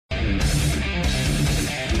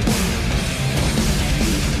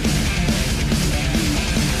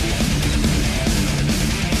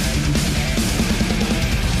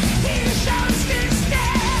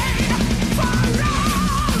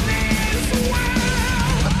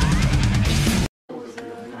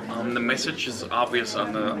message is obvious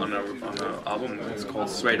on the album. It's called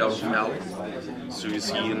Straight Out of Hell. So you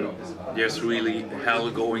see there's really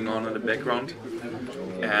hell going on in the background.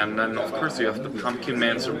 And then of course you have the Pumpkin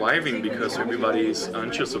Man surviving because everybody is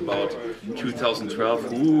anxious about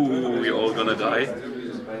 2012. Ooh, we're all gonna die.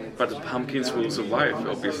 But the pumpkins will survive,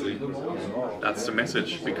 obviously. That's the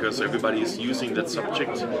message, because everybody is using that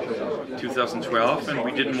subject 2012 and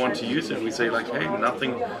we didn't want to use it. We say like, hey,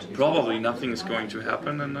 probably nothing is going to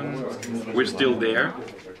happen, and then we're still there,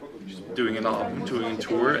 doing an album, doing a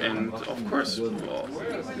tour, and of course, well,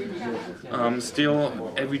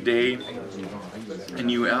 still every day a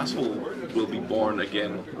new asshole will be born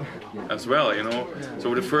again as well, you know.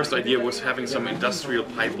 So the first idea was having some industrial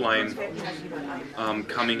pipeline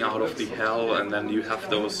coming out of the hell, and then you have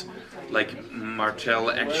those like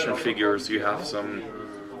Martel action figures, you have some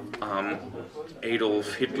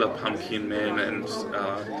Adolf Hitler Pumpkin Man and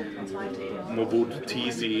Mobutu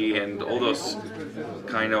Sese and all those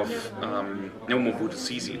kind of no, Mobutu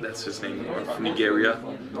Sese, that's his name, of Nigeria,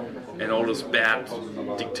 and all those bad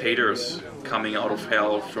dictators coming out of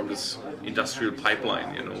hell from this industrial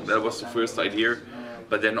pipeline, you know. That was the first idea.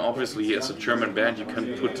 But then obviously as a German band you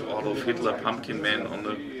can put Adolf Hitler Pumpkin Man on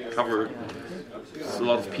the cover. So a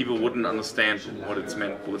lot of people wouldn't understand what it's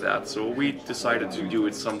meant with that. So we decided to do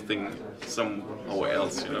it somehow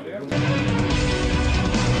else, you know.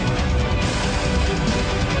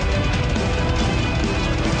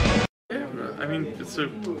 I mean, it's a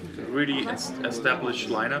really established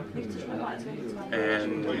lineup,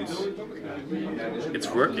 and it's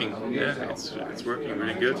working. Yeah, it's working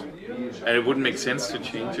really good, and it wouldn't make sense to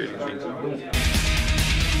change anything.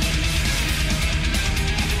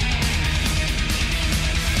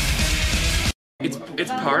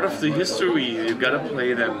 It's part of the history. You gotta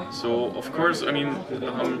play them. So of course, I mean,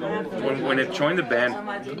 when I joined the band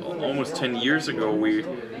almost 10 years ago, we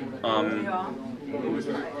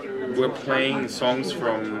were playing songs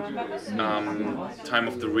from Time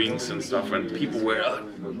of the Rings and stuff, and people were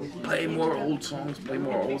play more old songs,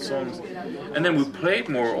 and then we played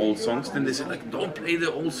more old songs. Then they said like, don't play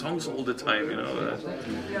the old songs all the time, you know.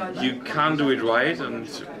 You can't do it right, and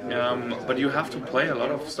but you have to play a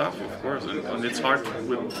lot of stuff, of course, and it's hard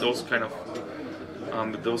with those kind of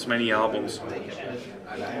with those many albums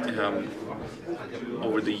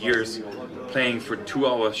over the years. Playing for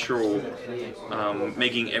 2-hour show,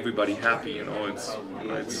 making everybody happy, you know,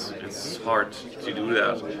 it's hard to do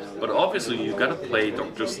that. But obviously you gotta play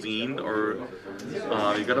Dr. Steen, or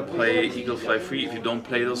you gotta play Eagle Fly Free. If you don't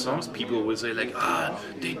play those songs, people will say like,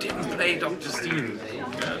 they didn't play Dr. Steen.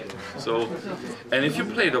 Yeah. So, and if you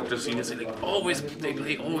play Dr. Steen, they say like, they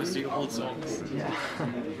play always the old songs. Yeah.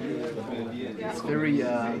 It's very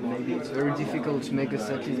maybe it's very difficult to make a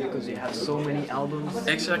setlist because you have so many albums.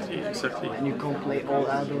 Exactly. And you can't play all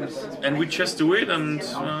albums. And we just do it, and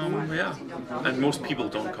yeah. And most people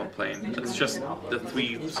don't complain. It's just the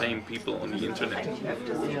 3 same people on the internet.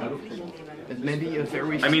 Yeah. But maybe a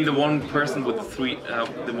very. I mean, the one person with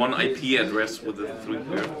the one IP address with the 3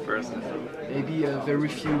 person. Maybe very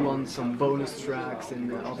few want some bonus tracks,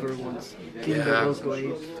 and other ones. Yeah.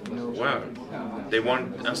 You know. Wow. They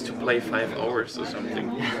want us to play 5 hours or something.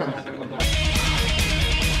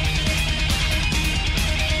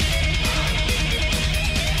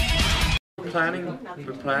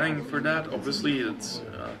 We're planning for that. Obviously, it's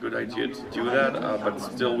a good idea to do that, but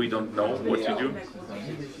still we don't know what to do.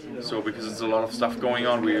 So because it's a lot of stuff going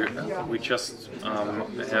on, we just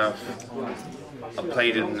have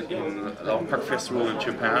played in Love Park Festival in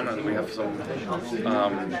Japan, and we have some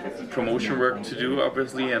promotion work to do,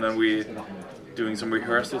 obviously, and then we're doing some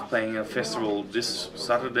rehearsals, playing a festival this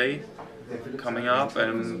Saturday coming up,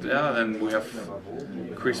 and yeah, then we have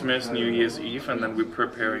Christmas, New Year's Eve, and then we're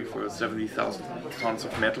preparing for a 70,000 tons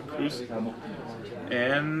of metal cruise,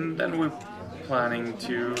 and then we're planning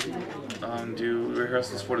to do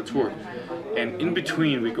rehearsals for the tour, and in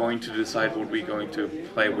between we're going to decide what we're going to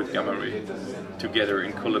play with Gamma Ray together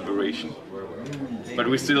in collaboration, but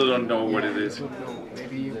we still don't know what it is.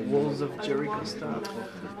 Maybe Walls of Jericho stuff.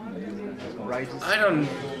 I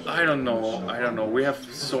don't know. We have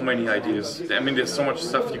so many ideas. I mean, there's so much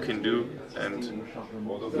stuff you can do, and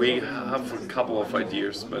we have a couple of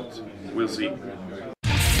ideas, but we'll see.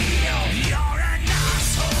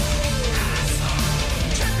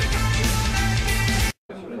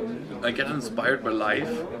 I get inspired by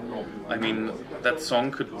life. I mean, that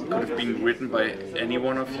song could have been written by any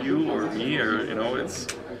one of you or me, or you know,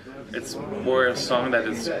 it's more a song that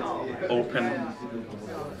is open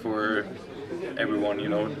for everyone, you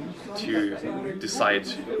know, to decide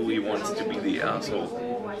who he wants to be the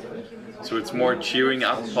asshole. So it's more cheering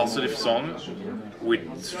up, positive song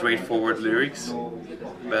with straightforward lyrics,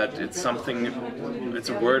 but it's something, it's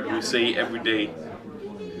a word we say every day.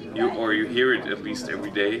 You hear it at least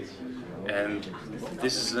every day, and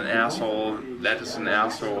this is an asshole, that is an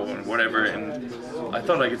asshole, and whatever. And I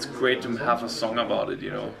thought like it's great to have a song about it,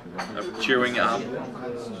 you know, cheering up,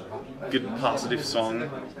 good positive song.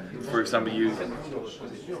 For example, you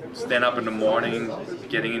stand up in the morning,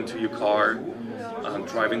 getting into your car,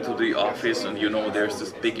 driving to the office, and you know there's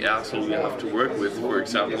this big asshole you have to work with, for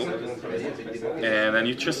example, and then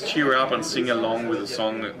you just cheer up and sing along with the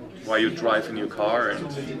song while you drive in your car, and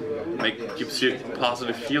gives you a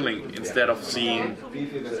positive feeling. Instead of seeing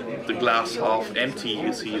the glass half empty,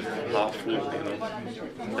 you see it half full, you know.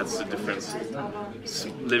 That's the difference. It's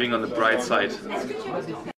living on the bright side.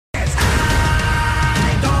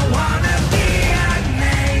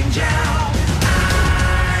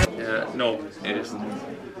 No, it isn't.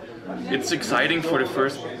 It's exciting for the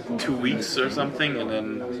first 2 weeks or something, and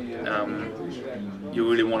then you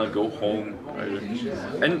really want to go home. Right?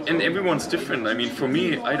 And everyone's different. I mean, for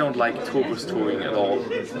me, I don't like tour bus touring at all.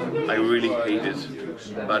 I really hate it,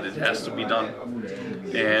 but it has to be done.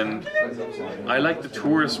 And I like the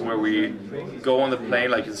tours where we go on the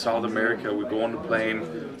plane, like in South America, we go on the plane,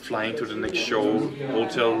 flying to the next show,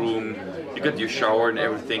 hotel room, you got your shower and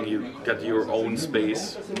everything, you got your own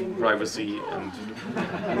space, privacy,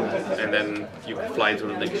 and then you fly to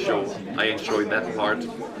the next show. I enjoy that part.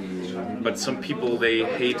 But some people, they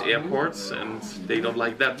hate airports and they don't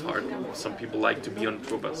like that part. Some people like to be on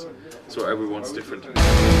tour bus. So everyone's different.